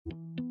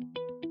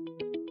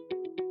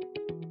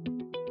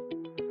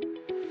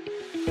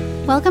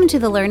Welcome to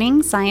the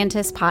Learning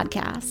Scientist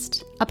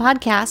Podcast, a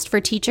podcast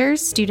for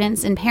teachers,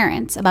 students, and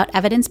parents about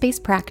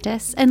evidence-based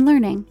practice and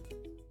learning.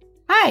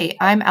 Hi,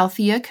 I'm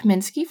Althea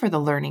Kaminsky for The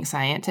Learning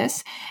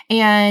Scientist,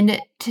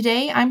 and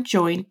today I'm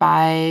joined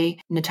by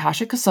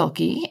Natasha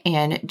Kosulke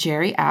and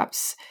Jerry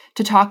Apps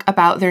to talk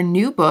about their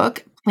new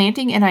book,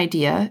 Planting an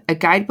Idea, a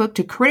guidebook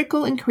to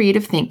critical and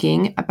creative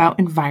thinking about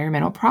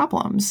environmental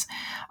problems.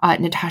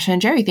 Natasha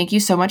and Jerry, thank you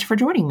so much for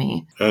joining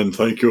me. And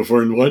thank you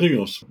for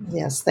inviting us.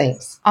 Yes,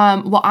 thanks.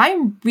 Well,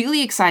 I'm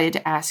really excited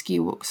to ask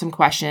you some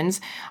questions.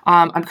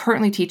 I'm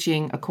currently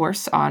teaching a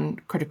course on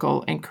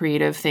critical and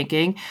creative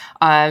thinking,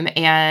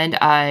 and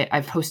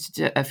I've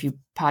hosted a few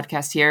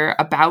podcasts here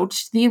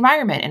about the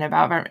environment and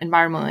about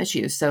environmental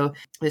issues. So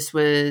this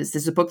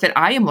is a book that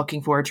I am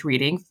looking forward to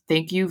reading.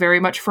 Thank you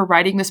very much for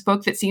writing this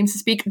book that seems to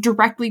speak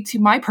directly to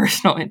my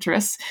personal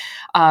interests.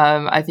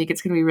 I think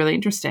it's going to be really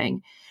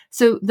interesting.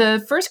 So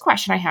the first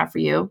question I have for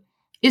you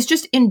is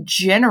just in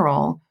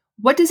general,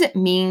 what does it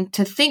mean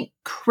to think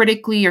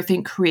critically or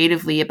think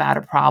creatively about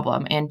a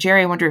problem? And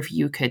Jerry, I wonder if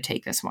you could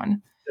take this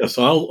one. Yes,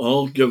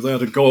 I'll give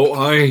that a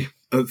go.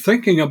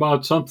 Thinking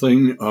about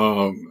something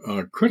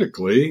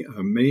critically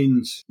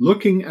means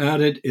looking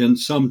at it in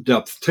some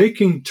depth,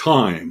 taking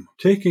time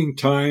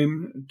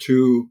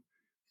to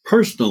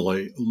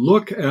personally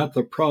look at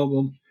the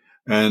problem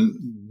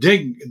and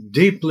dig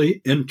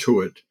deeply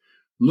into it.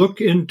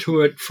 Look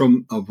into it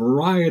from a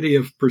variety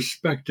of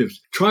perspectives.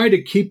 Try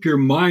to keep your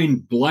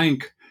mind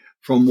blank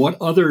from what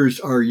others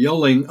are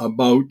yelling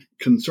about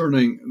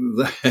concerning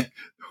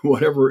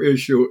whatever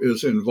issue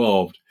is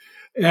involved.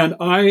 And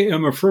I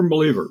am a firm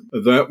believer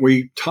that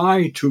we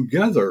tie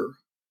together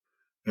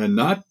and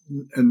not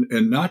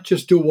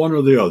just do one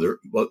or the other,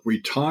 but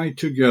we tie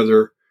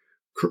together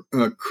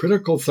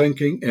critical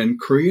thinking and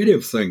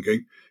creative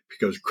thinking,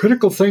 because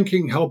critical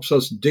thinking helps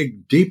us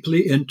dig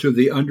deeply into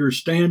the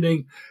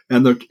understanding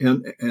and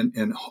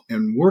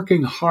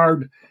working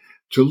hard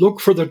to look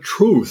for the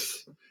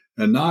truth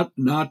and not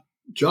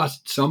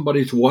just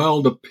somebody's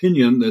wild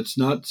opinion that's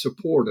not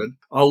supported,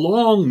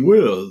 along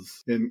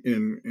with,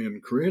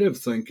 in creative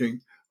thinking,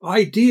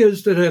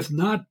 ideas that have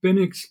not been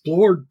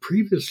explored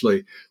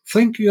previously,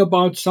 thinking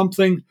about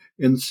something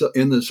in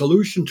the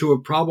solution to a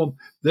problem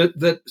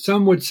that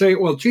some would say,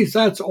 well, geez,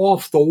 that's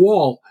off the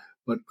wall.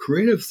 But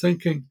creative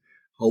thinking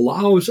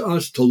allows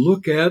us to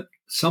look at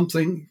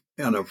something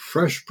in a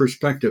fresh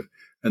perspective,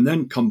 and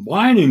then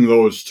combining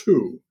those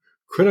two,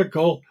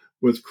 critical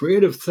with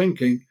creative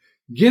thinking,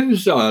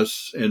 gives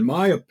us, in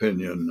my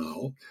opinion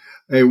now,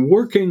 a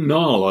working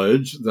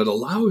knowledge that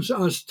allows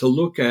us to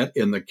look at,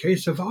 in the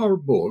case of our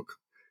book,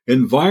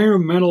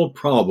 environmental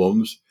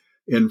problems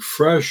in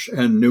fresh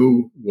and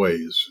new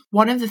ways.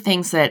 One of the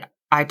things that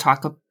I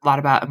talk a lot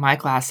about in my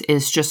class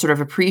is just sort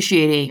of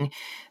appreciating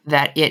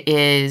that it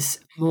is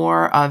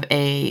more of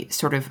a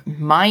sort of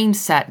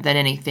mindset than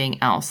anything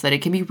else, that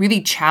it can be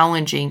really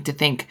challenging to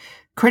think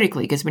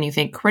critically, because when you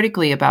think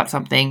critically about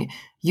something,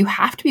 you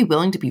have to be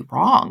willing to be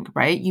wrong,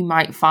 right? You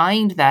might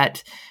find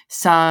that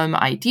some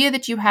idea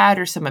that you had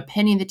or some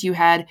opinion that you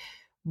had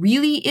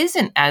really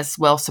isn't as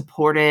well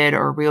supported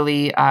or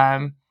really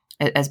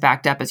as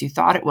backed up as you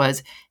thought it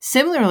was.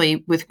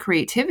 Similarly, with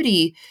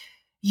creativity,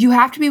 you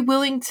have to be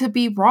willing to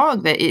be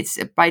wrong, that it's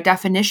by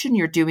definition,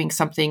 you're doing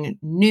something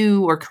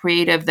new or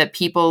creative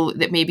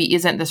that maybe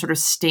isn't the sort of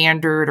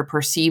standard or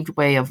perceived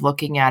way of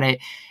looking at it.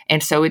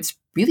 And so it's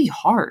really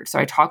hard. So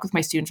I talk with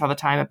my students all the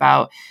time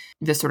about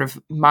this sort of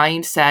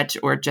mindset,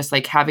 or just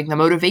like having the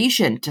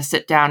motivation to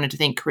sit down and to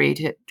think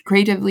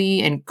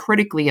creatively and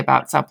critically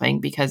about something,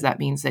 because that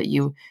means that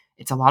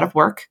it's a lot of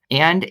work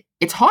and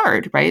it's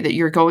hard, right? That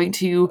you're going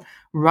to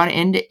run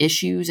into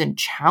issues and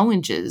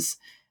challenges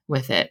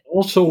with it.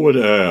 Also would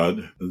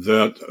add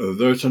that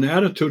there's an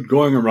attitude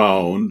going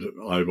around,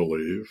 I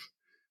believe,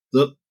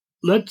 that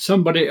let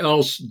somebody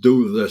else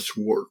do this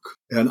work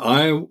and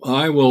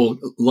I will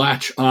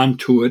latch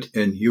onto it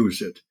and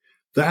use it.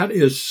 That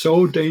is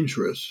so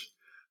dangerous,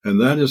 and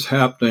that is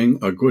happening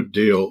a good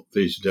deal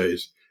these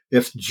days.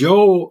 If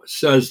Joe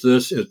says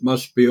this, it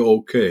must be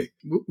okay.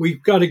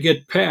 We've got to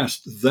get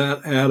past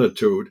that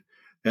attitude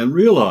and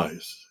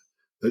realize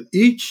that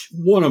each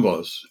one of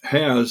us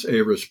has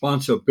a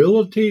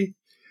responsibility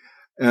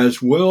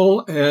as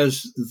well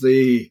as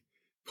the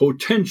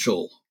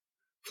potential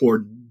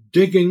for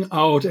digging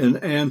out an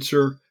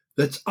answer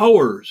that's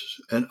ours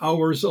and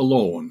ours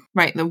alone.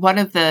 Right. One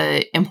of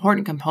the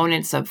important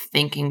components of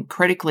thinking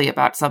critically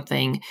about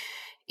something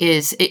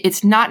is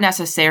it's not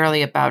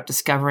necessarily about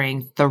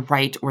discovering the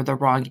right or the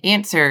wrong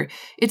answer.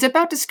 It's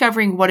about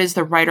discovering what is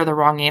the right or the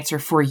wrong answer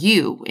for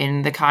you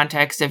in the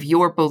context of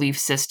your belief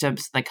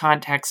systems, the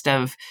context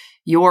of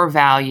your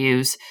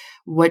values.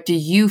 What do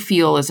you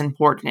feel is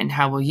important, and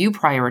how will you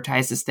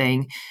prioritize this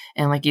thing?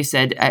 And like you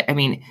said, I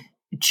mean,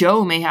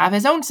 Joe may have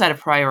his own set of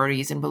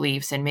priorities and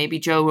beliefs, and maybe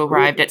Joe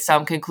arrived at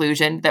some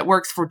conclusion that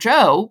works for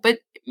Joe, but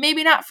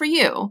maybe not for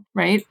you,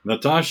 right?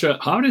 Natasha,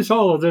 how does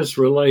all of this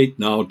relate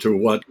now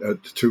to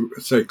to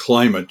say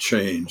climate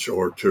change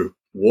or to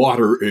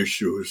water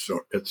issues,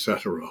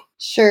 etc.?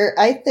 Sure.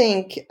 I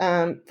think,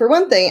 for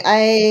one thing,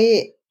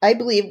 I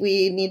believe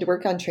we need to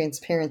work on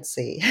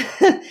transparency.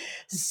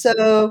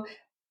 So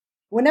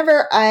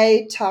whenever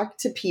I talk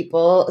to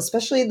people,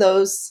 especially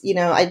those,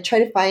 I try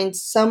to find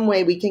some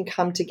way we can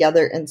come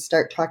together and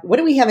start talking. What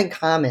do we have in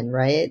common,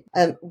 right?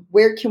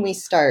 Where can we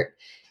start?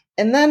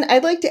 And then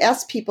I'd like to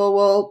ask people,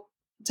 well,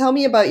 tell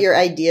me about your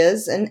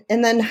ideas, and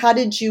then how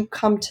did you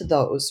come to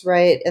those,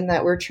 right? And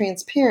that we're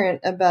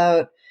transparent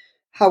about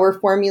how we're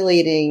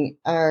formulating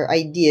our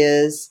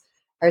ideas,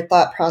 our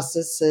thought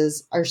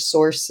processes, our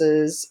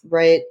sources,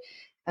 right?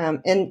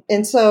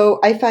 And so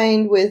I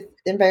find with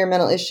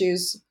environmental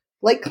issues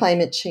like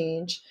climate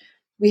change,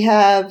 we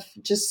have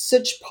just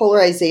such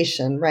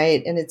polarization,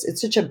 right? And it's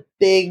such a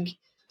big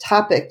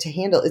topic to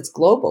handle. It's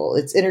global,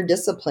 it's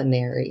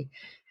interdisciplinary.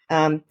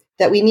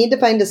 That we need to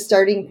find a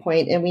starting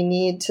point, and we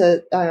need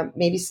to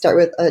maybe start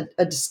with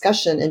a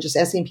discussion and just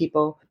asking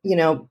people,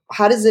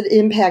 how does it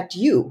impact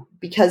you?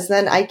 Because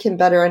then I can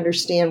better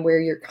understand where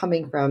you're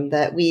coming from,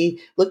 that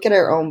we look at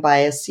our own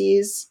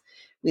biases,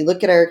 we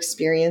look at our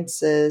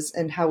experiences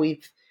and how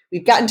we've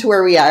gotten to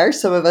where we are,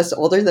 some of us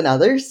older than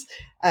others,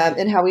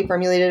 and how we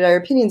formulated our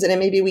opinions. And then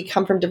maybe we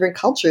come from different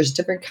cultures,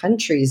 different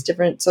countries,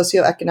 different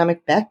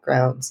socioeconomic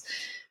backgrounds.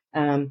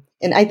 And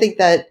I think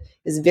that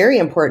is very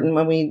important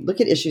when we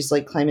look at issues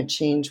like climate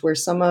change, where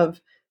some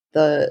of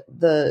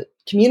the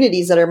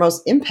communities that are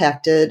most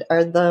impacted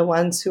are the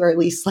ones who are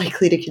least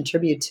likely to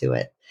contribute to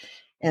it.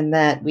 And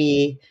that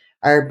we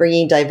are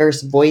bringing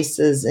diverse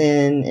voices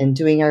in and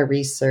doing our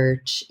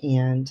research.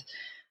 And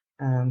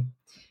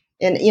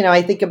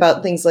I think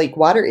about things like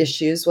water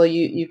issues. Well,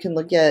 you can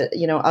look at,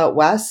 out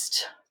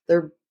west,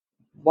 they're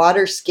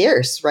water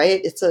scarce, right?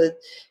 It's a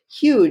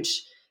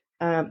huge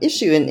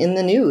issue in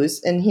the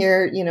news. And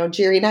here,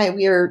 Jerry and I,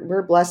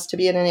 we're blessed to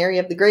be in an area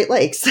of the Great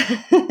Lakes.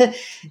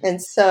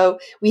 And so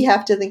we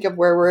have to think of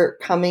where we're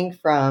coming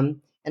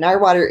from, and our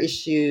water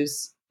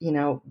issues,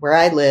 where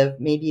I live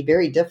may be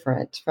very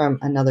different from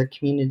another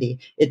community.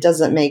 It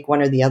doesn't make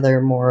one or the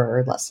other more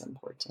or less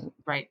important.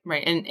 Right.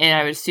 And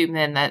I would assume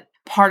then that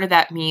part of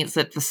that means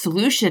that the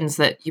solutions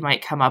that you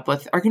might come up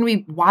with are going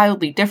to be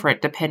wildly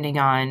different depending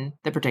on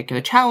the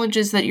particular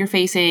challenges that you're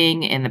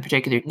facing and the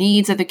particular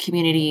needs of the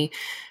community.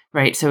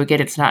 Right. So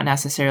again, it's not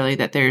necessarily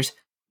that there's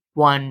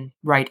one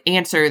right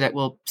answer that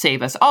will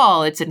save us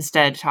all. It's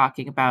instead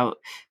talking about,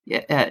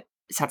 it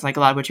sounds like a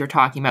lot of what you're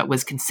talking about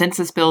was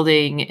consensus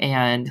building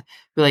and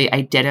really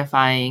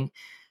identifying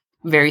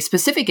very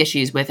specific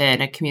issues within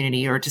a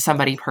community or to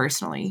somebody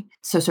personally.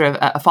 So sort of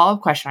a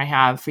follow-up question I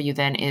have for you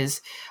then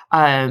is,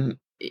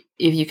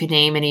 if you could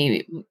name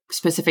any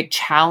specific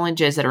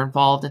challenges that are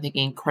involved in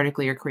thinking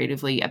critically or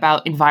creatively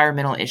about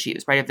environmental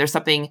issues, right? If there's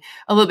something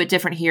a little bit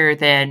different here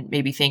than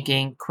maybe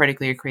thinking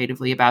critically or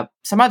creatively about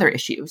some other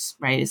issues,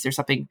 right? Is there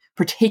something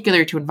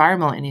particular to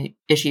environmental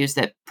issues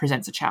that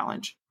presents a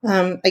challenge?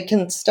 I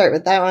can start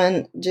with that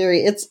one,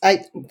 Jerry.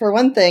 For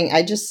one thing,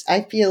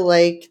 I feel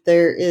like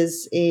there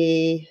is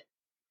a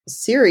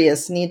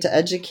serious need to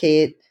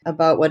educate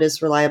about what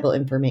is reliable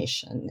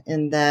information,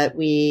 and that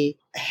we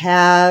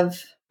have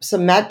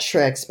some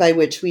metrics by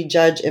which we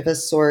judge if a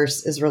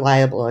source is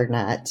reliable or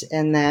not,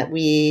 and that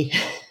we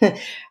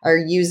are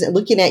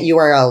looking at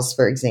URLs,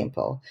 for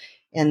example,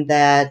 and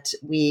that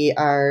we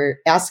are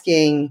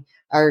asking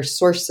our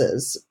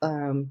sources,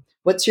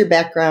 what's your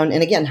background?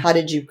 And again, how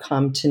did you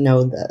come to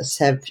know this?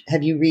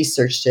 Have you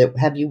researched it?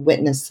 Have you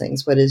witnessed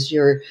things? What is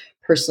your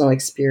personal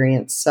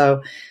experience?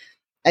 So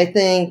I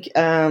think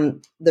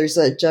there's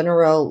a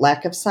general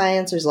lack of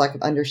science. There's a lack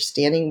of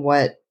understanding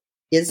what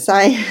is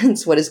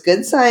science, what is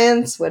good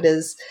science, what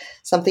is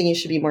something you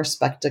should be more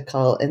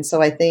skeptical. And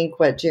so I think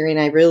what Jerry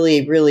and I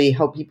really, really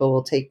hope people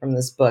will take from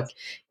this book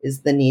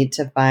is the need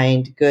to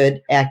find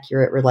good,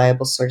 accurate,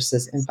 reliable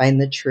sources and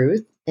find the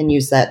truth and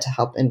use that to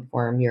help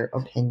inform your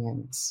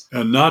opinions.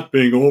 And not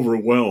being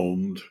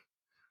overwhelmed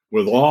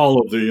with all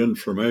of the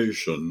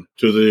information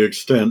to the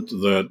extent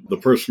that the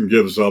person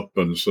gives up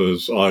and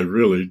says, I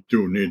really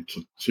do need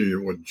to see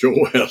what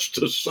Joe has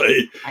to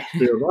say,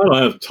 because I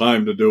don't have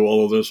time to do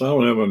all of this. I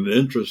don't have an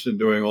interest in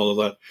doing all of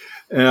that.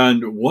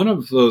 And one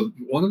of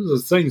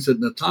the things that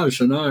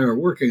Natasha and I are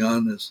working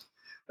on is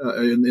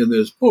in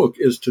this book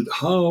is to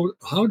how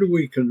do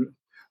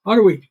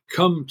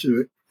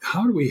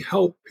we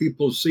help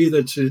people see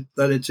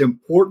that it's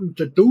important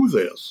to do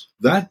this?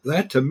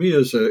 That to me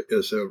is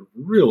a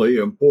really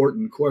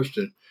important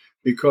question,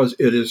 because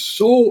it is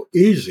so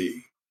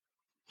easy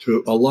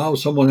to allow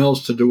someone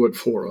else to do it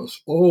for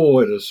us. Oh,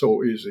 it is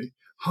so easy.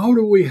 How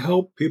do we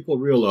help people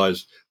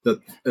realize that,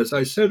 as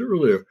I said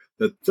earlier,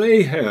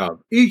 that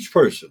each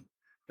person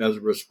has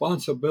a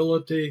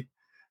responsibility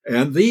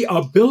and the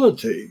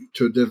ability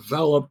to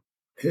develop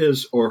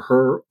his or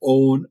her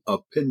own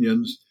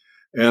opinions,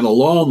 and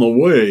along the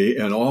way,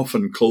 and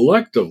often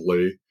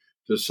collectively,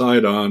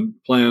 decide on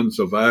plans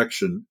of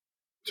action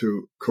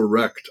to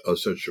correct a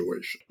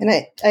situation? And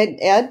I'd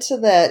add to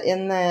that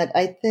in that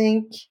I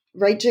think,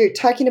 right, you're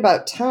talking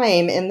about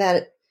time, and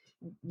that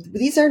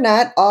these are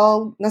not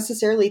all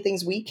necessarily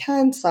things we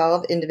can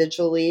solve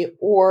individually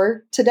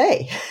or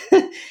today.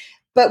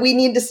 But we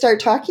need to start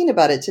talking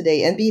about it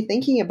today and be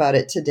thinking about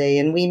it today.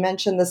 And we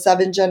mentioned the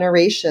 7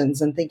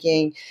 generations and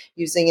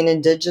using an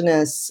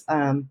indigenous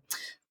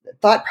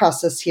thought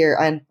process here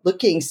on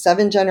looking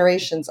 7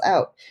 generations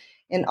out.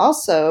 And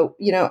also,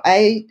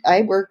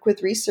 I work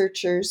with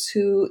researchers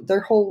who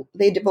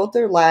they devote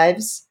their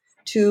lives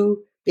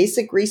to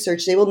basic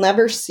research. They will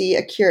never see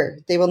a cure.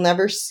 They will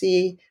never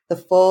see the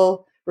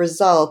full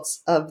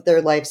results of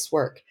their life's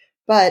work.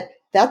 But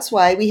that's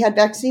why we had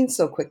vaccines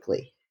so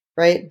quickly,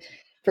 right?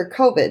 For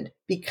COVID,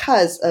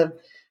 because of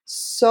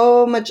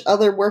so much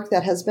other work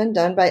that has been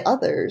done by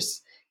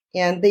others.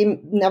 And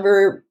they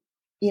never,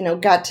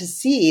 got to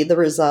see the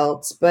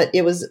results, but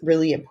it was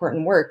really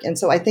important work. And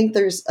so I think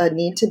there's a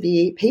need to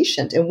be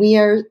patient. And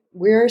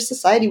we're a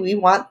society, we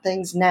want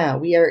things now.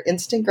 We are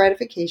instant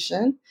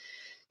gratification.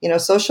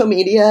 Social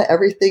media,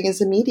 everything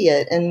is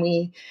immediate. And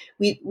we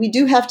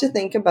do have to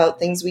think about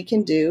things we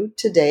can do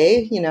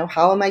today.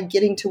 How am I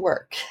getting to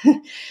work?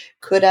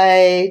 Could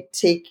I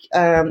take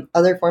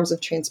other forms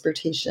of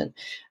transportation?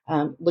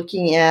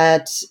 Looking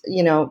at,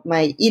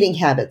 my eating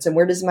habits and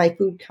where does my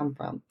food come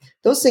from?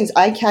 Those things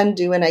I can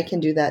do, and I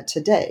can do that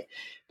today.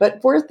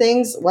 But for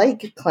things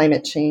like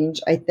climate change,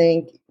 I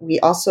think we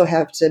also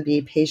have to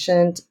be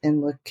patient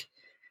and look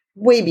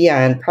way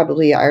beyond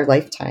probably our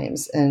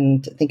lifetimes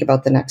and think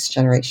about the next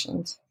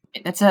generations.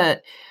 That's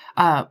a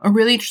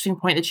really interesting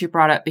point that you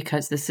brought up,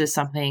 because this is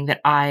something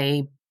that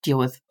I deal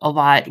with a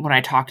lot when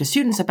I talk to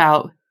students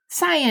about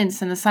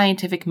science and the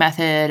scientific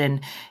method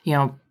and,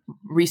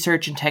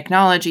 research and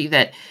technology,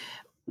 that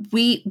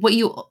we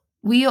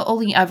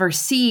only ever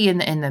see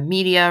in the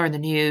media or the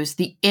news,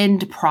 the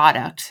end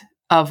product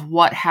of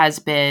what has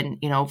been,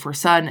 for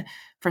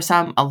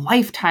some a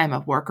lifetime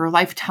of work or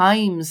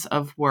lifetimes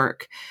of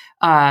work.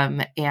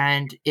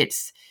 And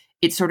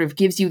it sort of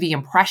gives you the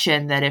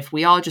impression that if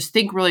we all just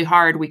think really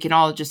hard, we can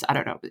all just,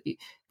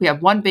 we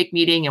have one big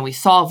meeting and we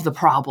solve the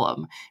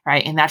problem,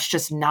 right? And that's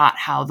just not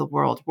how the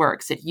world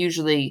works. It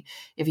usually,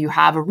 if you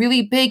have a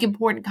really big,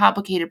 important,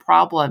 complicated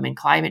problem, and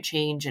climate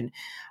change and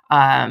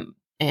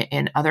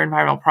other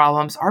environmental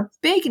problems are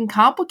big and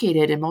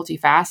complicated and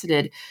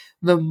multifaceted,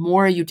 the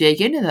more you dig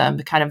into them,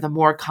 the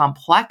more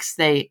complex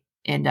they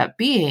end up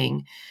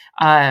being.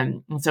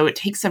 And so it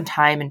takes some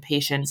time and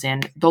patience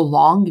and the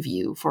long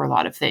view for a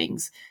lot of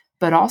things.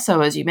 But also,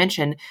 as you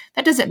mentioned,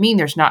 that doesn't mean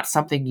there's not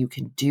something you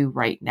can do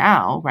right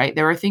now, right?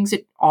 There are things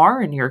that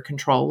are in your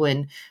control,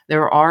 and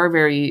there are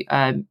very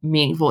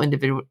meaningful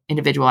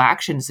individual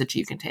actions that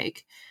you can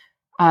take.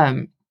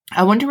 I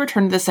want to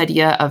return to this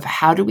idea of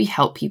how do we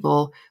help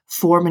people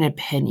form an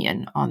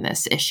opinion on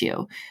this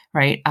issue,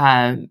 right?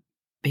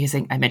 Because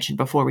I mentioned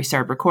before we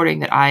started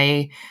recording that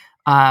I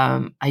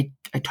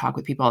talk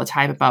with people all the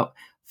time about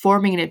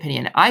forming an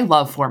opinion. I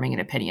love forming an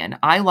opinion.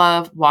 I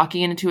love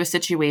walking into a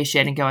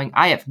situation and going,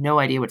 I have no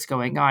idea what's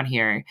going on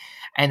here.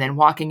 And then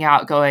walking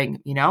out going,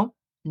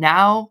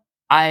 now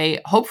I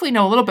hopefully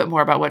know a little bit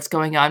more about what's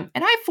going on.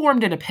 And I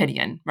formed an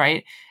opinion,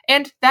 right?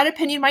 And that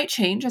opinion might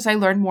change as I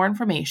learn more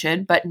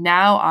information. But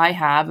now I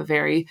have a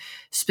very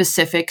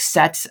specific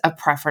set of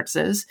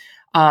preferences.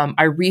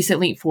 I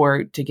recently,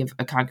 to give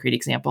a concrete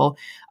example,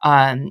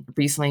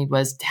 recently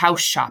was house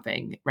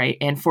shopping, right?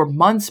 And for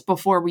months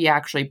before we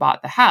actually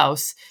bought the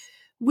house,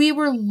 we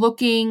were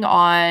looking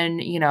on,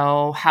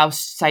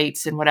 house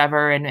sites and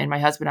whatever. And my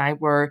husband and I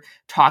were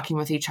talking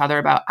with each other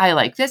about, I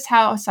like this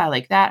house, I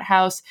like that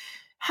house.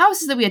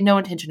 Houses that we had no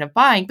intention of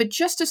buying, but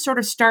just to sort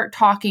of start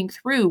talking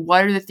through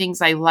what are the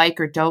things I like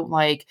or don't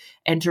like,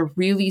 and to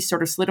really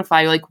sort of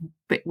solidify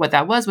what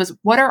that was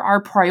what are our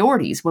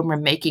priorities when we're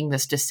making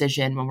this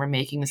decision, when we're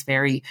making this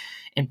very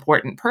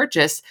important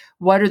purchase?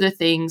 What are the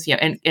things,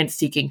 and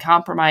seeking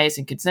compromise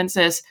and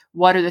consensus?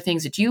 What are the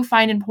things that you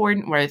find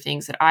important? What are the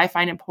things that I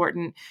find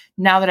important?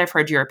 Now that I've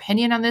heard your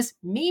opinion on this,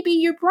 maybe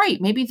you're right.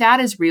 Maybe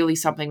that is really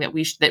something that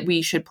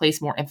we should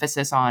place more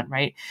emphasis on,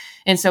 right?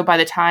 And so by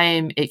the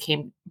time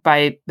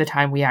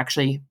we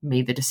actually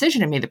made the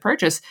decision and made the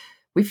purchase,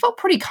 we felt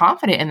pretty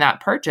confident in that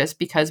purchase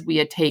because we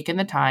had taken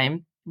the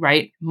time,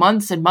 right?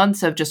 Months and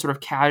months of just sort of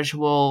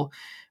casual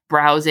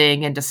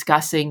browsing and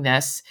discussing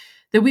this,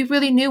 that we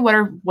really knew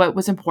what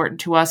was important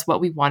to us, what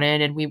we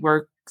wanted, and we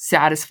were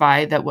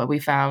satisfied that what we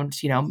found,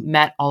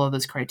 met all of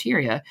those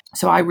criteria.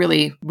 So I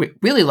really,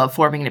 really love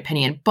forming an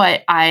opinion,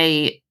 but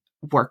I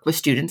work with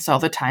students all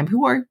the time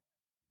who are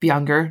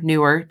younger,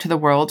 newer to the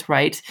world,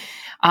 right?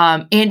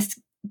 And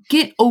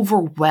get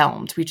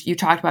overwhelmed. You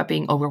talked about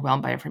being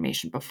overwhelmed by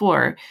information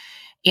before.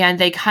 And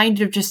they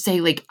kind of just say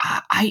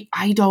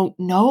I don't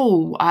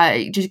know.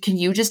 Can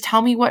you just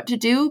tell me what to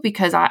do?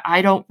 Because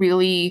I don't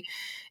really,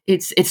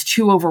 it's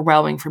too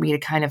overwhelming for me to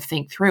kind of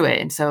think through it.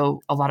 And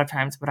so a lot of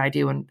times what I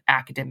do in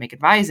academic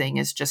advising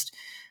is just,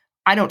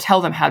 I don't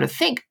tell them how to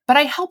think, but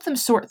I help them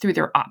sort through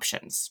their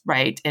options,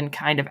 right? And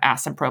kind of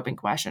ask some probing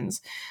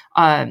questions.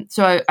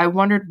 So I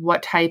wondered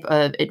what type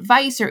of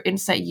advice or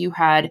insight you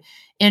had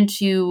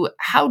into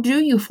how do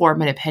you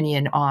form an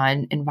opinion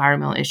on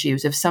environmental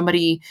issues? If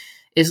somebody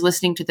is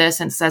listening to this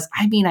and says,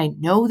 I mean, I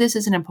know this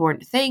is an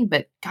important thing,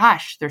 but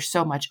gosh, there's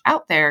so much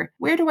out there.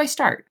 Where do I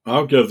start?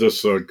 I'll give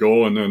this a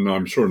go, and then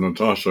I'm sure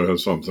Natasha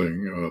has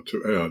something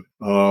to add.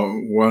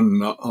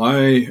 When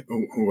I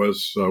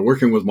was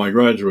working with my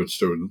graduate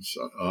students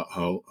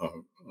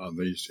on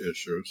these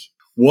issues,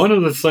 one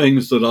of the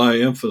things that I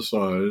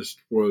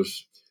emphasized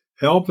was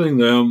helping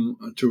them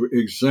to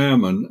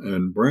examine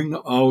and bring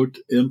out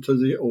into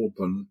the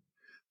open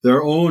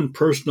their own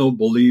personal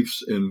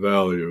beliefs and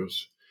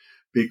values.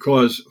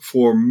 Because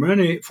for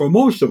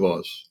most of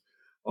us,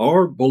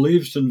 our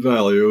beliefs and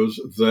values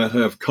that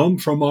have come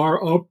from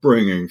our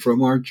upbringing,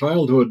 from our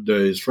childhood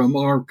days, from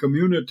our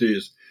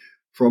communities,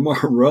 from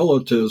our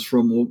relatives,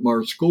 from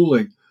our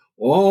schooling,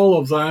 all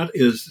of that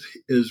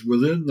is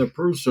within the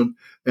person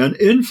and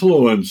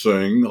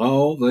influencing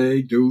how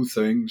they do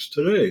things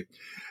today.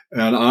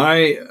 And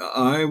I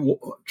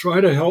try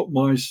to help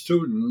my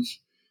students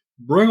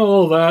bring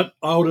all that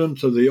out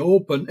into the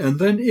open and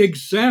then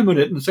examine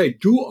it and say,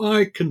 do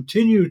I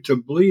continue to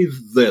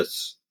believe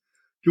this?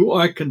 Do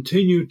I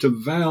continue to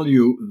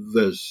value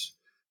this?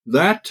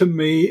 That to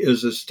me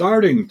is a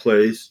starting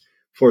place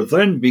for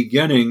then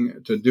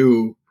beginning to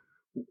do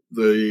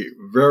the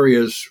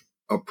various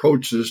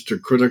approaches to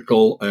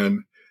critical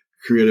and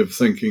creative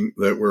thinking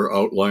that we're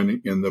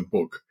outlining in the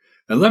book.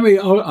 And let me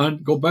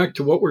go back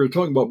to what we were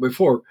talking about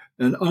before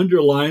and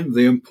underline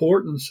the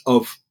importance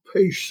of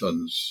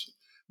patience.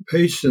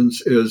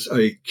 Patience is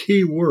a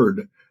key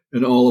word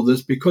in all of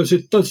this because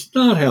it does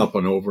not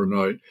happen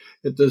overnight.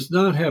 It does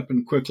not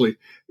happen quickly.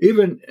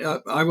 Even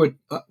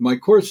my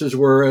courses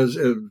were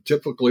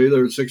typically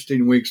they're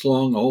 16 weeks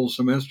long, a whole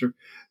semester.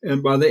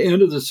 And by the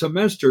end of the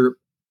semester,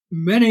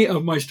 many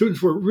of my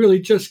students were really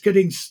just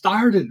getting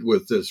started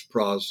with this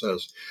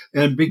process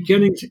and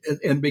beginning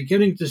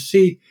to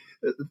see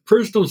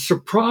personal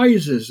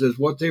surprises as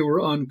what they were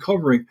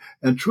uncovering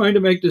and trying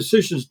to make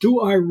decisions. Do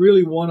I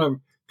really want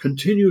to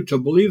continue to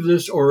believe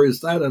this, or is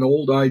that an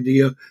old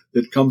idea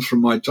that comes from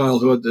my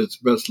childhood that's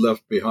best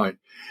left behind?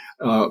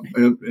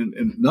 And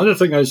another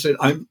thing I said,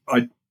 I'm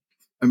a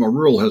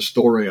rural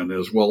historian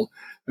as well,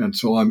 and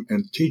so I'm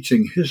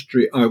teaching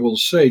history. I will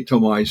say to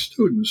my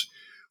students,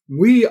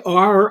 we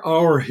are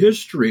our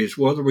histories,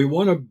 whether we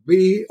want to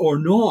be or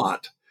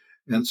not.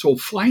 And so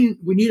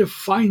we need to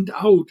find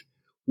out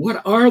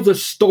what are the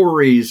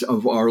stories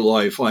of our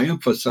life. I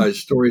emphasize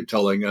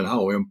storytelling and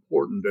how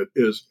important it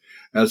is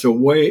as a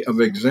way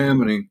of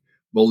examining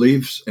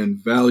beliefs and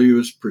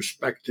values,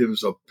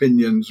 perspectives,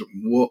 opinions,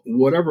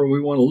 whatever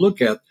we want to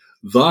look at.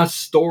 The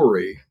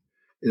story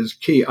is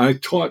key. I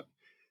taught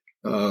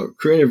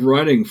creative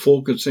writing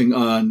focusing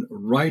on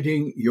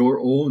writing your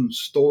own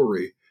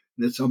story.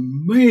 And it's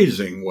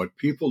amazing what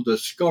people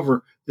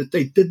discover that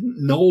they didn't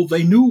know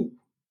they knew.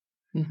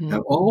 Mm-hmm.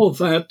 And all of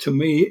that, to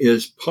me,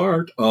 is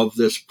part of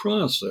this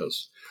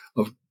process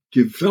of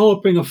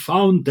developing a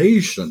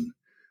foundation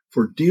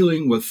for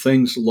dealing with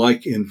things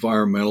like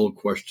environmental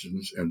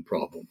questions and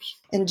problems.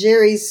 And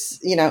Jerry's,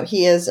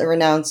 he is a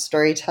renowned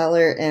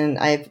storyteller, and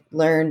I've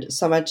learned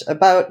so much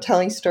about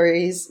telling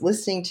stories,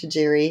 listening to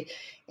Jerry,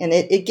 and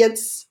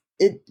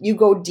you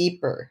go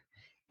deeper.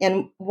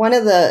 And one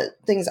of the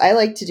things I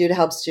like to do to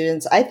help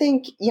students, I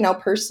think,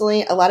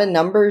 personally, a lot of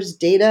numbers,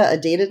 a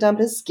data dump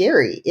is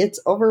scary. It's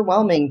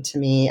overwhelming to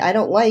me. I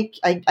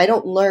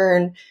don't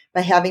learn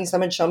by having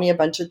someone show me a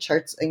bunch of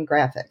charts and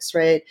graphics,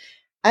 right?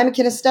 I'm a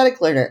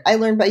kinesthetic learner. I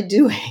learn by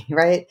doing,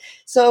 right?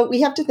 So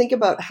we have to think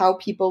about how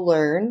people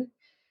learn,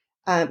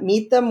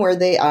 meet them where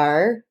they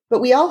are, but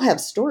we all have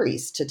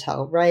stories to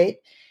tell, right?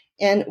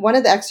 And one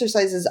of the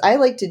exercises I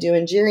like to do,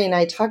 and Jerry and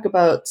I talk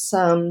about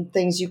some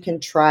things you can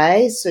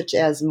try, such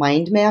as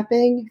mind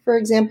mapping, for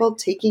example,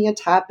 taking a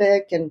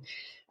topic and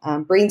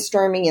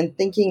brainstorming and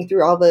thinking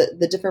through all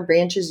the different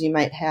branches you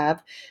might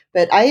have.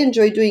 But I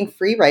enjoy doing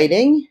free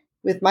writing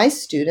with my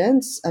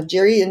students.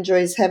 Jerry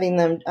enjoys having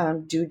them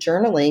do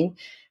journaling.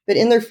 But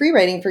in their free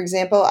writing, for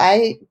example,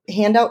 I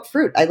hand out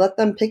fruit. I let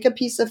them pick a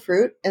piece of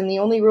fruit, and the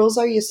only rules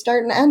are you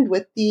start and end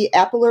with the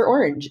apple or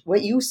orange.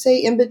 What you say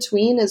in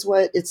between is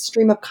it's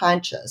stream of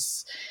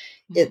conscious.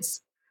 Mm-hmm.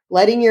 It's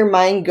letting your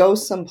mind go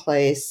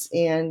someplace,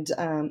 and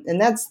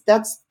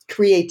that's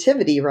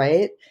creativity,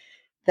 right?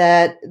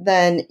 That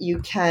then you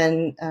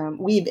can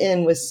weave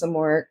in with some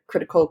more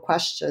critical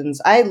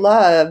questions. I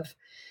love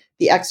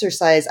the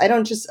exercise. I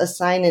don't just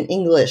assign an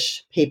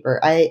English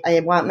paper.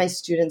 I want my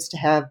students to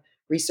have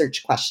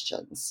research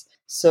questions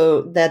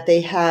so that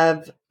they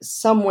have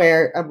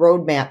somewhere a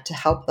roadmap to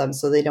help them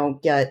so they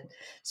don't get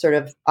sort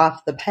of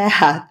off the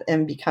path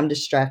and become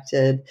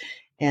distracted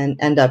and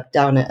end up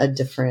down a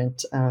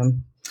different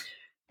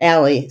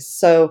alley.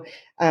 So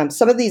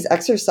some of these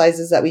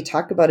exercises that we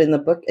talk about in the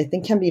book, I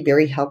think, can be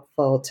very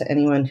helpful to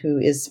anyone who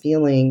is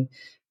feeling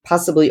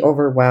possibly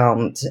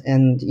overwhelmed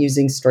and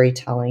using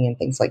storytelling and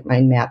things like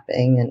mind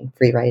mapping and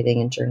free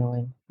writing and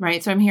journaling.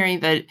 Right. So I'm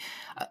hearing that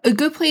a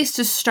good place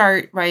to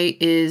start, right,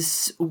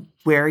 is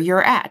where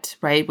you're at,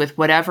 right, with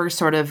whatever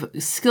sort of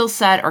skill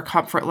set or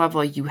comfort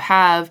level you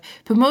have.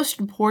 But most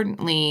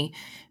importantly,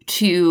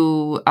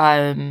 to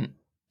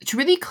to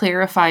really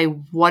clarify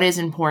what is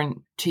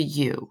important to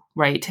you,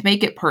 right? To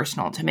make it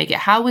personal, to make it,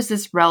 how is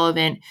this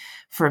relevant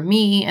for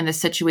me and the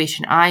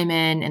situation I'm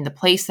in and the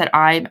place that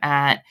I'm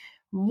at?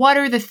 What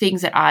are the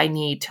things that I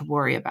need to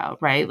worry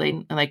about, right?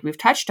 Like we've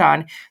touched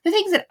on, the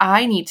things that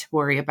I need to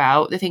worry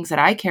about, the things that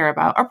I care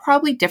about are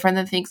probably different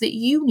than things that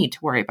you need to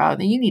worry about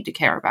and that you need to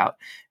care about,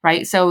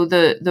 right? So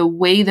the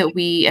way that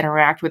we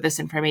interact with this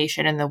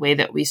information and the way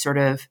that we sort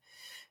of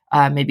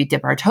maybe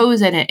dip our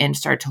toes in it and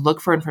start to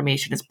look for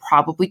information is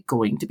probably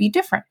going to be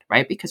different,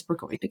 right? Because we're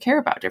going to care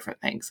about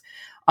different things.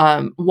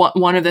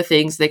 One of the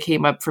things that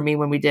came up for me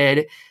when we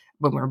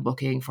were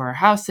looking for a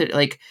house,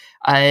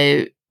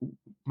 that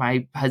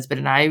my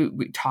husband and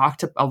we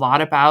talked a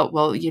lot about,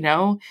 well,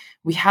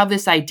 we have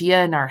this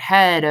idea in our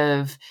head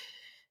of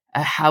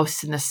a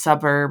house in the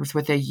suburbs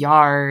with a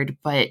yard,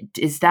 but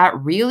is that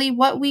really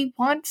what we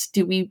want?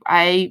 We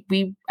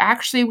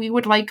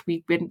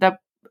ended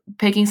up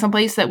picking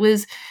someplace that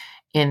was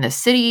in the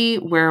city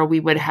where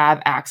we would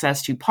have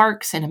access to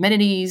parks and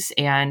amenities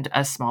and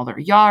a smaller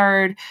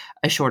yard,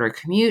 a shorter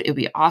commute. It would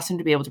be awesome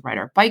to be able to ride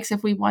our bikes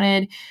if we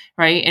wanted,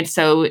 right? And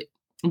so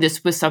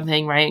this was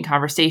something, right, in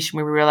conversation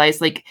where we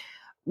realized, like,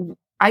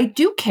 I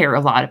do care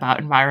a lot about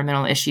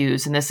environmental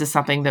issues. And this is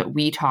something that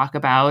we talk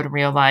about and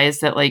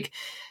realize that, like,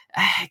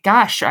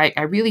 gosh, I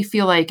really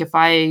feel like if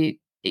I,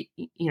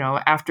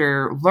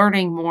 after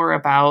learning more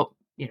about,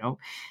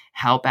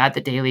 how bad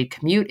the daily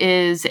commute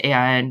is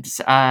and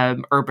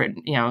suburban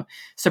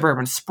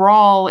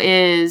sprawl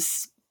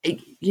is,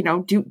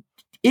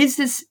 is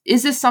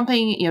this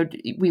something,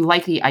 we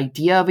like the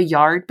idea of a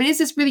yard, but is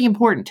this really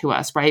important to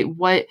us, right?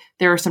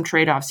 There are some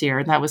trade-offs here.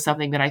 And that was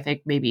something that I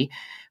think maybe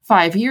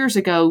 5 years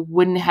ago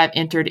wouldn't have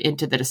entered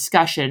into the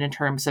discussion in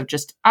terms of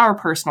just our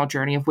personal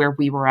journey of where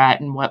we were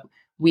at and what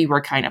we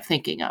were kind of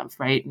thinking of,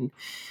 right? And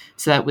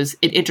so that was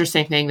an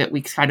interesting thing that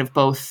we kind of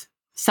both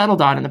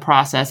settled on in the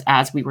process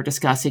as we were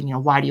discussing,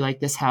 why do you like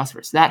this house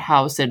versus that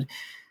house? And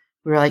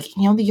we were like,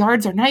 the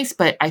yards are nice,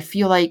 but I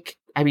feel like,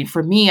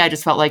 for me, I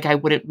just felt like I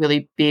wouldn't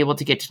really be able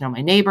to get to know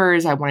my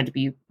neighbors. I wanted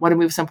to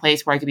move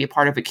someplace where I could be a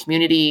part of a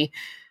community.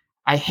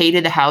 I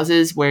hated the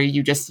houses where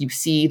you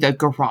see the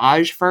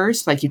garage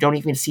first, like you don't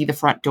even see the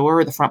front door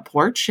or the front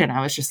porch. And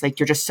I was just like,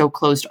 you're just so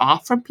closed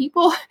off from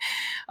people.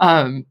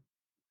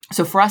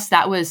 So for us,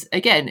 that was,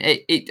 again,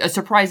 a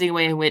surprising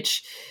way in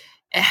which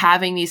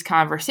having these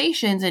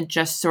conversations and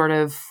just sort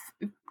of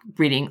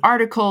reading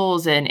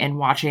articles and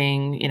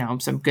watching,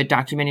 some good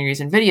documentaries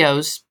and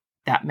videos,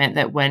 that meant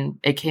that when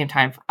it came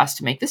time for us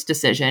to make this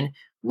decision,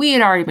 we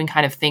had already been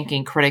kind of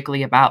thinking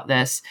critically about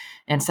this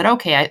and said,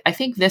 okay, I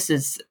think this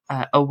is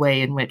a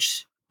way in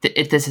which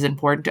this is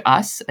important to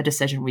us, a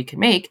decision we can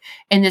make,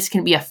 and this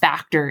can be a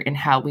factor in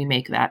how we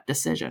make that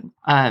decision.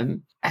 I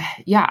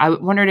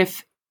wondered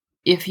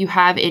if you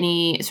have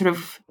any sort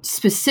of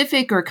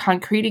specific or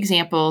concrete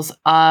examples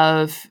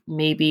of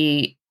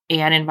maybe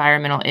an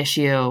environmental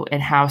issue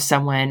and how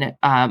someone,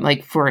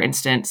 like for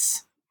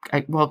instance,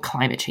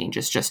 climate change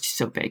is just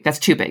so big. That's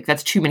too big.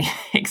 That's too many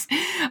things.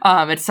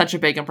 It's such a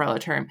big umbrella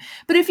term.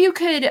 But if you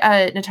could,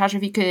 Natasha,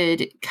 if you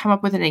could come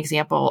up with an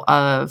example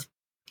of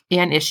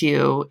an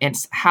issue and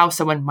how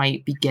someone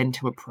might begin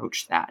to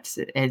approach that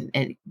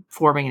and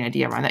forming an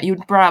idea around that. You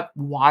brought up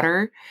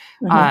water.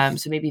 Mm-hmm.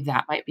 So maybe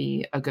that might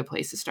be a good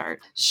place to start.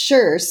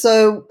 Sure.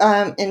 So,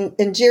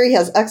 and Jerry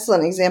has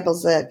excellent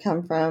examples that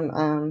come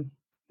from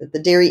the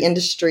dairy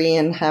industry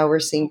and how we're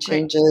seeing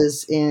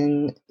changes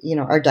in,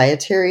 our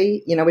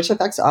dietary, which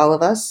affects all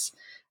of us,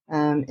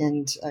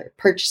 and our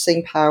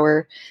purchasing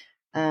power.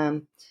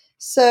 I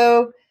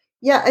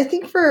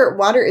think for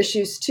water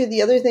issues too,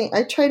 the other thing,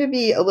 I try to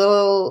be a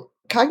little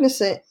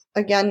cognizant.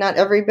 Again, not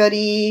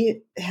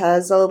everybody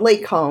has a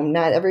lake home.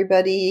 Not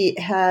everybody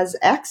has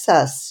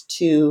access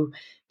to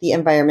the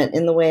environment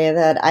in the way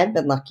that I've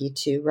been lucky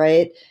to,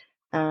 right?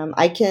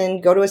 I can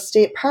go to a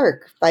state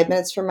park 5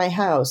 minutes from my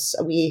house.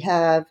 We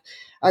have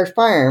our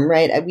farm,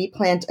 right? We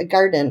plant a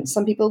garden.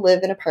 Some people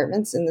live in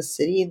apartments in the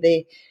city.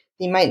 They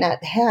might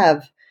not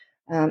have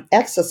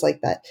access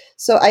like that.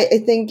 So I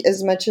think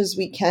as much as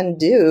we can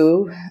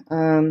do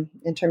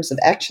in terms of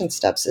action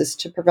steps is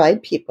to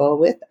provide people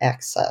with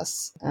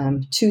access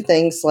to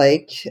things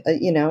like,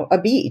 a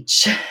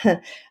beach,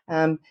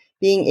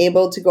 being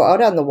able to go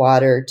out on the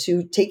water,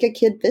 to take a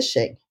kid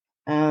fishing,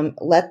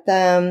 let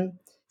them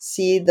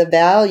see the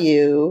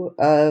value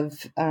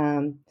of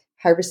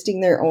harvesting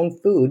their own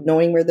food,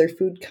 knowing where their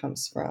food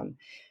comes from.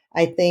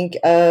 I think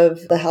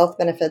of the health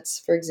benefits,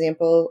 for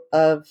example,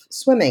 of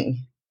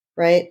swimming,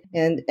 right?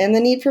 And the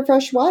need for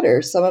fresh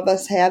water. Some of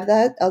us have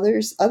that,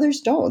 others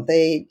don't.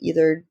 They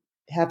either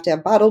have to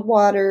have bottled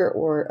water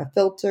or a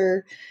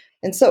filter.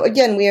 And so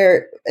again, we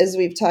are, as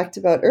we've talked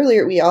about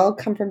earlier, we all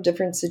come from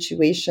different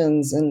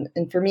situations. And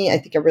for me, I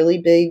think a really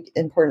big,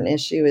 important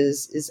issue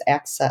is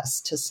access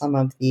to some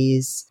of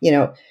these,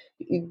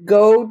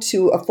 go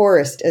to a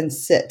forest and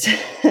sit,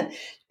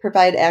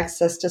 provide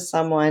access to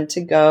someone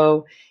to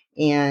go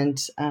and,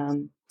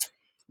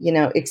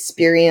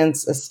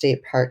 experience a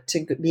state park,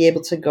 to be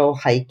able to go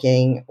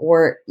hiking,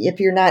 or if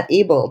you're not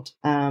able,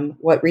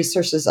 what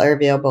resources are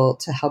available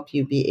to help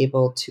you be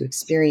able to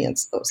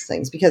experience those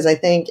things. Because I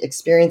think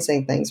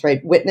experiencing things,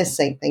 right,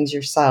 witnessing things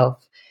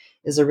yourself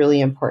is a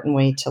really important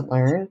way to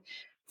learn.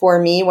 For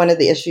me, one of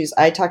the issues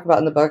I talk about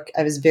in the book,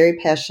 I was very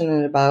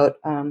passionate about,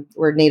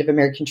 were Native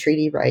American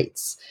treaty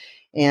rights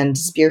and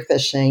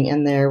spearfishing,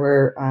 and there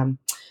were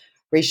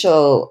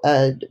racial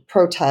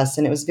protests,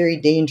 and it was a very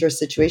dangerous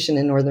situation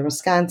in northern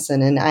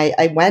Wisconsin. And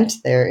I went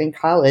there in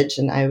college,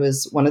 and I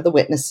was one of the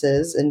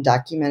witnesses and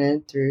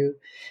documented through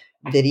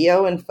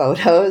video and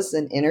photos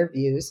and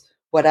interviews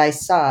what I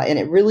saw. And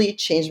it really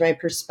changed my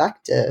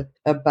perspective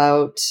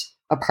about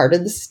a part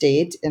of the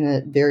state and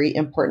a very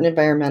important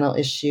environmental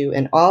issue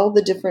and all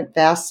the different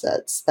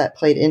facets that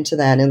played into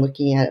that, and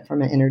looking at it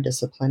from an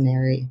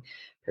interdisciplinary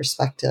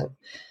perspective.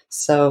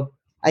 So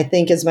I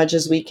think as much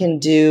as we can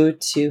do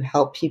to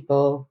help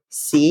people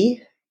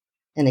see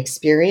and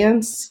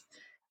experience,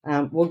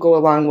 will go a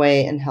long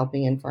way in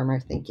helping inform our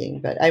thinking.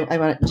 But I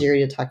want Jerry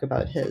to talk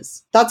about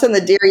his thoughts on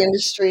the dairy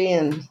industry.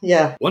 And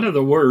yeah. One of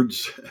the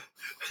words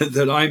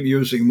that I'm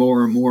using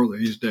more and more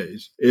these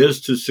days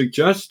is to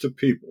suggest to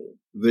people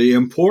the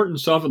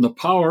importance of and the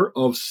power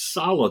of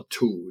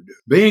solitude,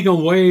 being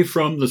away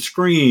from the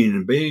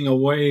screen, being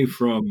away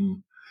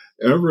from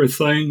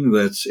everything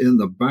that's in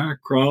the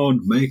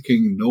background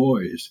making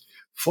noise,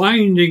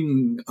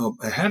 having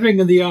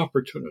the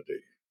opportunity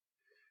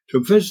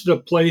to visit a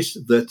place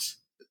that's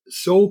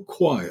so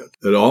quiet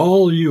that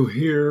all you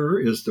hear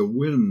is the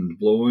wind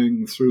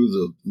blowing through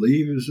the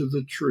leaves of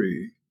the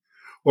tree,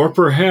 or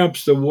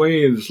perhaps the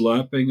waves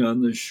lapping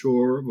on the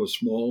shore of a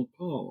small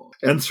pond.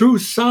 And through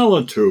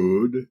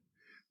solitude,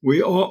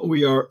 we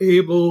are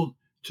able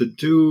to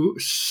do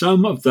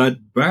some of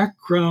that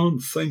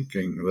background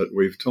thinking that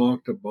we've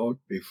talked about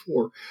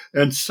before.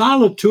 And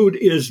solitude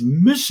is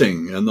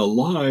missing in the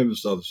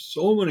lives of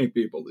so many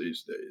people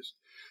these days.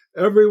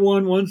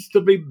 Everyone wants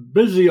to be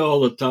busy all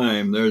the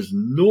time. There's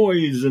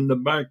noise in the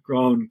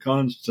background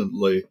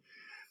constantly.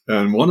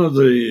 And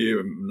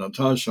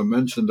Natasha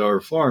mentioned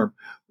our farm.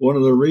 One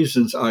of the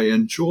reasons I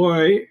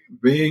enjoy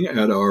being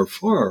at our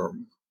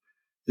farm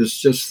is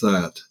just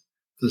that,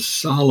 the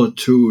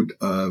solitude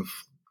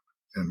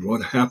and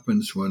what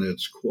happens when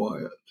it's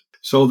quiet.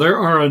 So there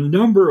are a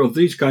number of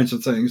these kinds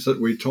of things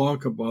that we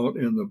talk about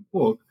in the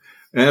book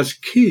as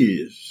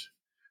keys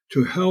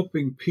to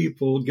helping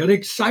people get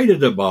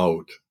excited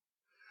about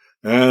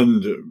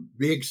and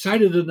be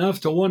excited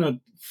enough to want to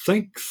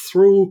think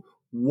through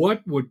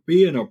what would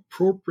be an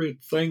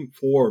appropriate thing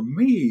for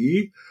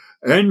me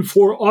and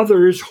for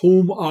others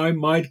whom I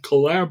might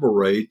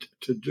collaborate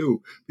to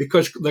do.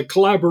 Because the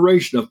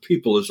collaboration of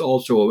people is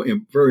also a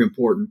very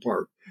important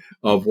part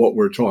of what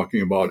we're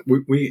talking about.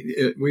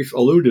 We've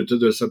alluded to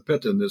this a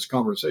bit in this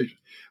conversation.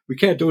 We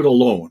can't do it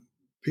alone.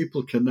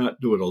 People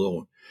cannot do it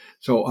alone.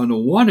 So on the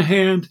one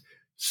hand,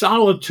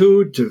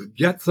 solitude to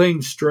get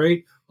things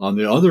straight. On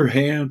the other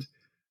hand,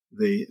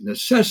 the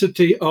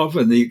necessity of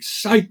and the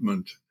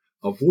excitement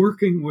of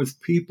working with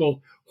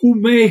people who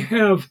may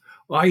have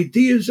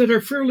ideas that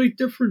are fairly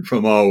different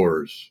from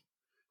ours.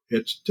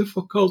 It's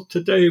difficult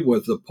today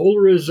with the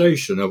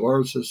polarization of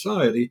our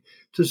society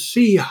to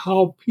see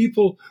how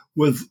people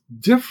with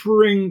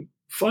differing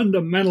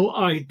fundamental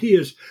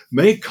ideas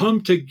may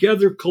come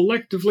together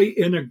collectively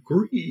and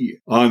agree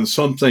on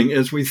something.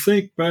 As we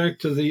think back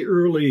to the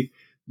early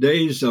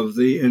days of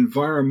the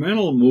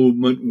environmental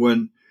movement,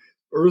 when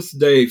Earth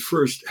Day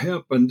first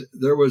happened,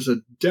 there was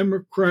a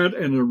Democrat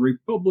and a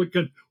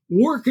Republican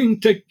working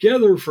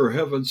together, for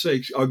heaven's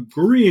sakes,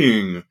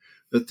 agreeing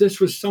that this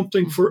was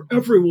something for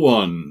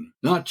everyone,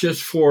 not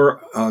just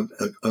for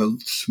a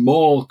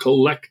small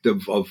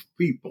collective of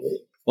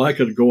people. Well, I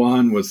could go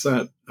on with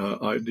that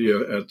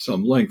idea at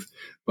some length,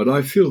 but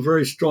I feel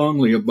very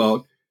strongly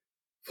about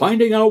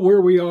finding out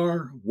where we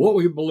are, what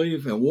we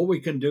believe, and what we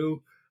can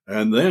do,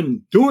 and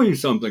then doing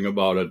something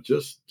about it.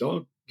 Just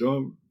don't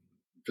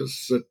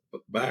just sit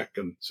back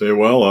and say,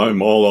 well,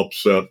 I'm all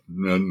upset,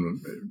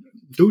 and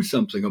do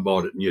something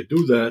about it. And you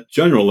do that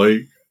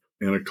generally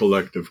in a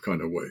collective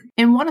kind of way.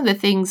 And one of the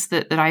things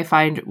that I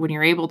find when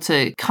you're able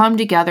to come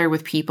together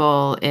with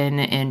people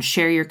and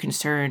share your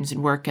concerns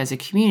and work as a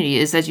community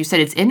is, as you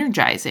said, it's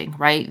energizing,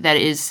 right? That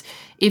is,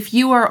 if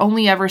you are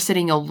only ever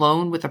sitting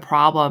alone with a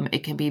problem,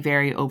 it can be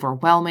very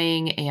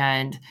overwhelming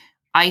and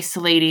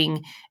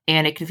isolating,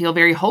 and it can feel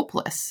very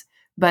hopeless.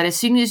 But as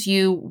soon as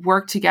you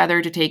work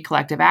together to take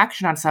collective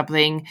action on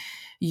something,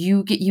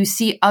 you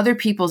see other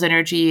people's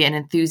energy and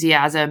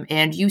enthusiasm,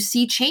 and you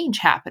see change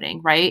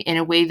happening, right? In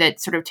a way that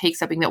sort of takes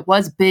something that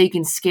was big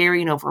and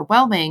scary and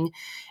overwhelming,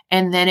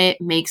 and then it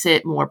makes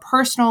it more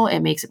personal. It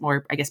makes it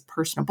more, I guess,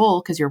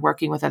 personable because you're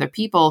working with other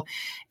people.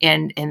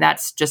 And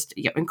that's just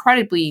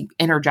incredibly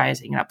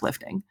energizing and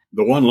uplifting.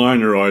 The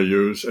one-liner I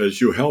use,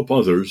 as you help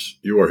others,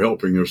 you are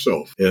helping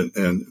yourself.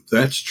 And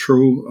that's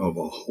true of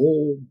a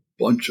whole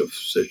bunch of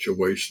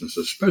situations,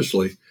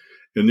 especially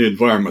in the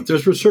environment.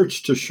 There's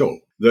research to show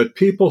that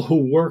people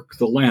who work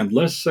the land,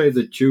 let's say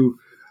that you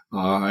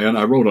and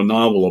I wrote a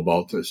novel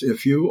about this.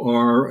 If you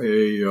are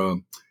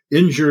a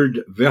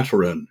injured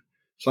veteran,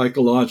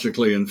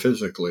 psychologically and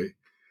physically,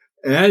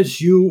 as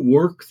you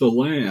work the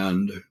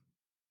land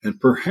and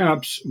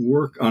perhaps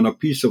work on a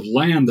piece of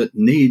land that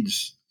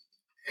needs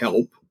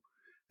help,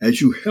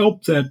 as you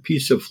help that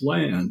piece of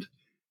land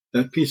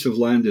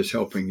is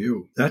helping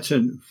you. That's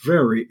a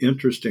very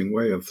interesting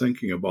way of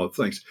thinking about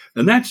things.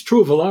 And that's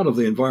true of a lot of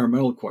the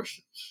environmental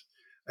questions.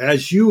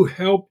 As you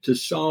help to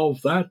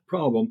solve that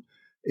problem,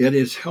 it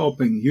is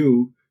helping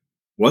you,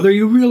 whether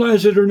you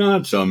realize it or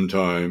not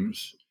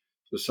sometimes,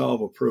 to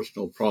solve a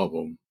personal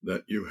problem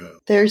that you have.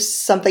 There's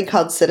something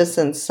called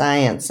citizen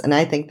science, and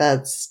I think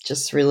that's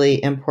just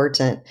really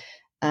important,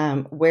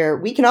 where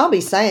we can all be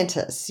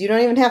scientists. You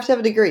don't even have to have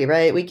a degree,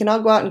 right? We can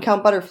all go out and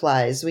count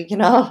butterflies. We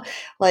can all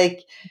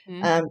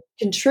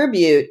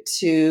contribute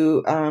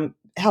to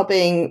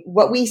helping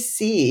what we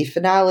see,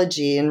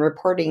 phenology, and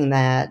reporting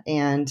that.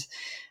 And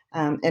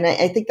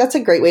I think that's a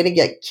great way to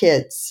get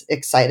kids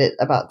excited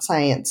about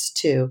science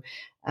too.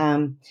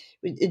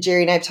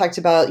 Jerry and I have talked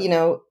about,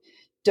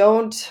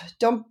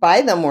 don't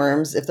buy them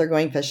worms if they're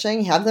going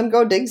fishing. Have them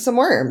go dig some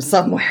worms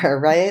somewhere,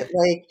 right?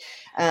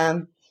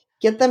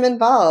 Get them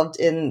involved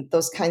in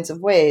those kinds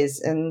of ways.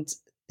 And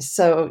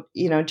so,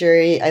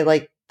 Jerry, I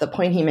like the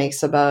point he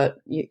makes about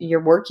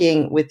you're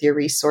working with your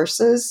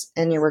resources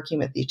and you're working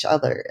with each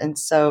other. And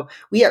so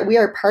we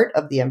are part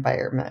of the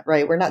environment,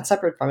 right? We're not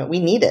separate from it. We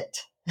need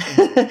it.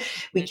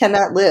 We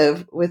cannot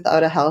live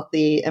without a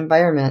healthy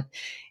environment.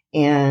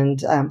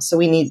 And so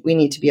we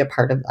need to be a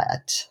part of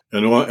that.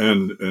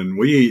 And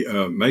we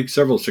make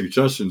several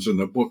suggestions in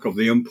the book of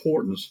the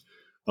importance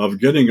of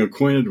getting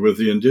acquainted with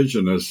the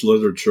indigenous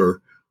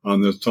literature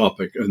on this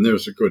topic, and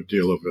there's a good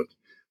deal of it.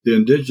 The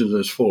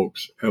indigenous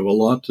folks have a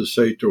lot to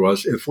say to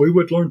us if we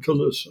would learn to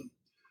listen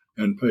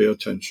and pay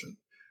attention.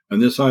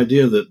 And this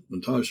idea that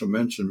Natasha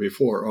mentioned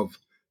before of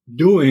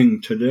doing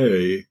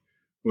today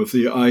with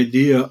the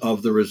idea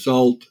of the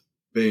result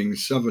being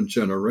 7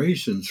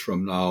 generations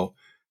from now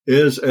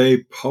is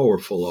a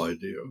powerful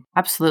idea.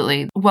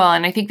 Absolutely. Well,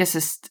 and I think this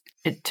is,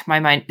 to my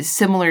mind,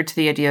 similar to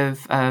the idea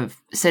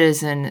of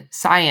citizen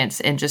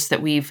science, and just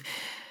that we've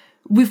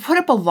put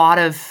up a lot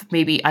of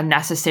maybe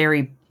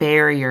unnecessary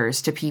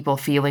barriers to people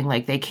feeling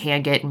like they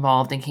can get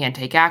involved and can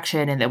take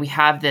action, and that we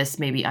have this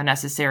maybe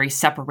unnecessary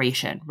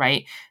separation,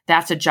 right?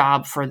 That's a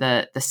job for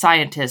the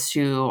scientists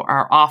who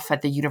are off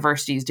at the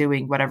universities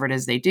doing whatever it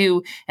is they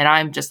do, and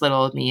I'm just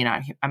little of me,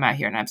 and I'm out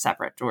here and I'm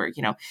separate. Or,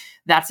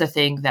 that's a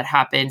thing that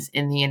happens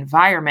in the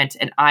environment,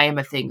 and I am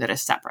a thing that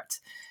is separate.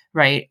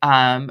 Right.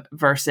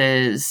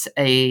 Versus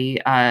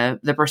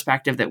the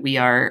perspective that we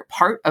are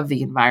part of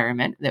the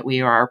environment, that we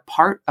are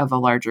part of a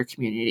larger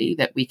community,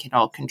 that we can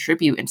all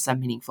contribute in some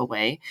meaningful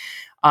way.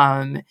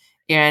 And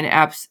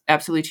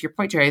absolutely to your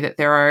point, Jerry, that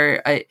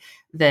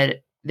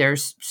that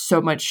there's so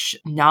much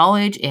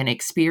knowledge and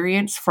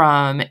experience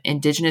from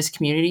indigenous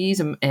communities,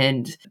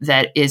 and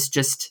that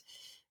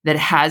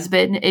has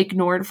been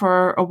ignored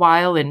for a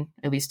while, and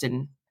at least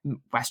in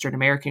Western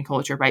American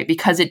culture, right?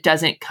 Because it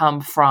doesn't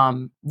come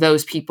from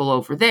those people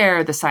over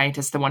there, the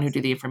scientists, the one who do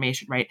the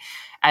information, right?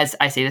 As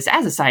I say this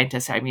as a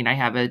scientist, I mean, I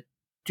have a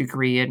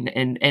degree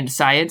in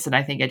science, and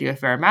I think I do a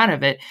fair amount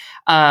of it.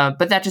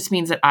 But that just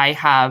means that I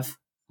have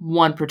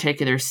one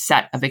particular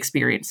set of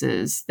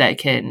experiences that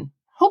can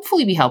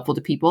hopefully be helpful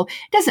to people.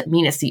 It doesn't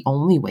mean it's the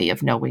only way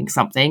of knowing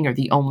something or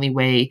the only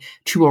way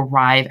to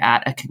arrive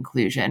at a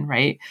conclusion,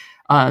 right?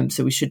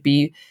 So we should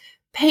be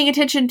paying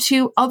attention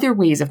to other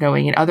ways of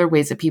knowing and other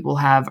ways that people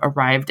have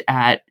arrived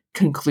at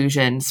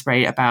conclusions,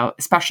 right,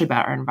 especially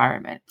about our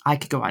environment. I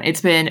could go on.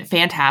 It's been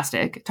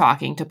fantastic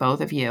talking to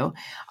both of you.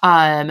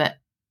 I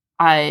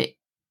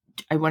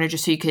wanted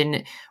just so you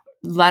can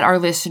let our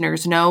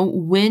listeners know,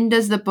 when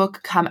does the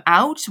book come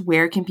out?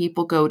 Where can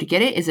people go to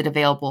get it? Is it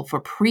available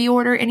for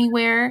pre-order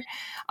anywhere?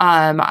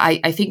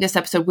 I think this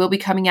episode will be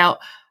coming out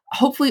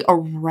hopefully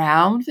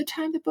around the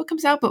time the book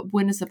comes out, but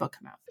when does the book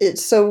come out?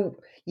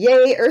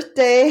 Yay, Earth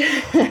Day.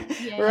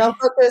 Yay. We're all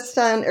focused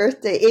on Earth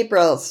Day,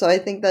 April. So I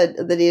think that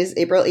the day is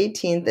April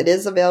 18th. It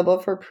is available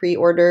for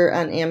pre-order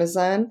on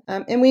Amazon.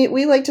 And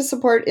we like to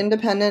support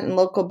independent and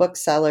local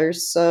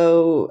booksellers.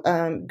 So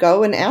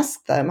go and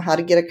ask them how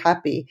to get a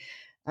copy.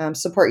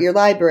 Support your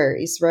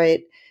libraries,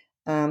 right?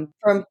 From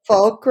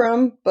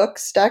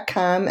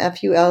fulcrumbooks.com,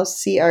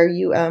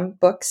 FULCRUM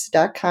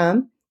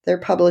books.com. They're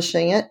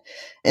publishing it.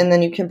 And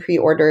then you can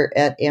pre-order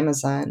at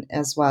Amazon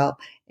as well.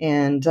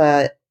 And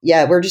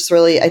we're just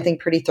really, I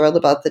think, pretty thrilled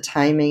about the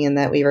timing and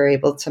that we were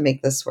able to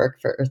make this work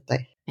for Earth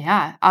Day.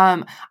 Yeah.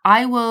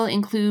 I will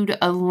include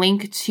a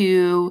link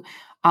to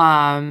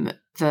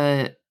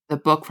the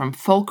book from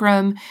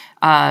Fulcrum,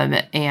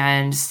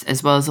 and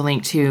as well as a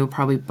link to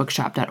probably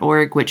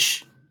bookshop.org,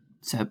 which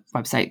is a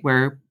website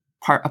where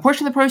a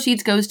portion of the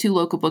proceeds goes to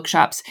local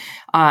bookshops,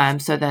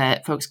 so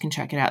that folks can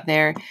check it out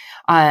there.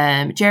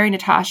 Jerry,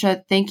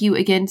 Natasha, thank you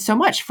again so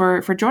much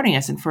for joining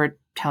us and for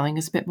telling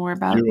us a bit more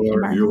about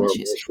environmental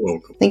issues. Most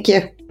welcome. Thank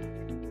you.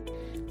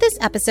 This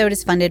episode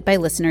is funded by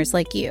listeners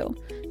like you.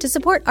 To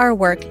support our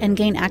work and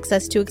gain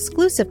access to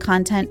exclusive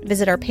content,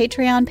 visit our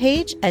Patreon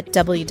page at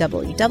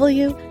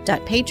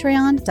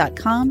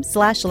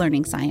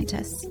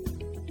www.patreon.com/learningscientists.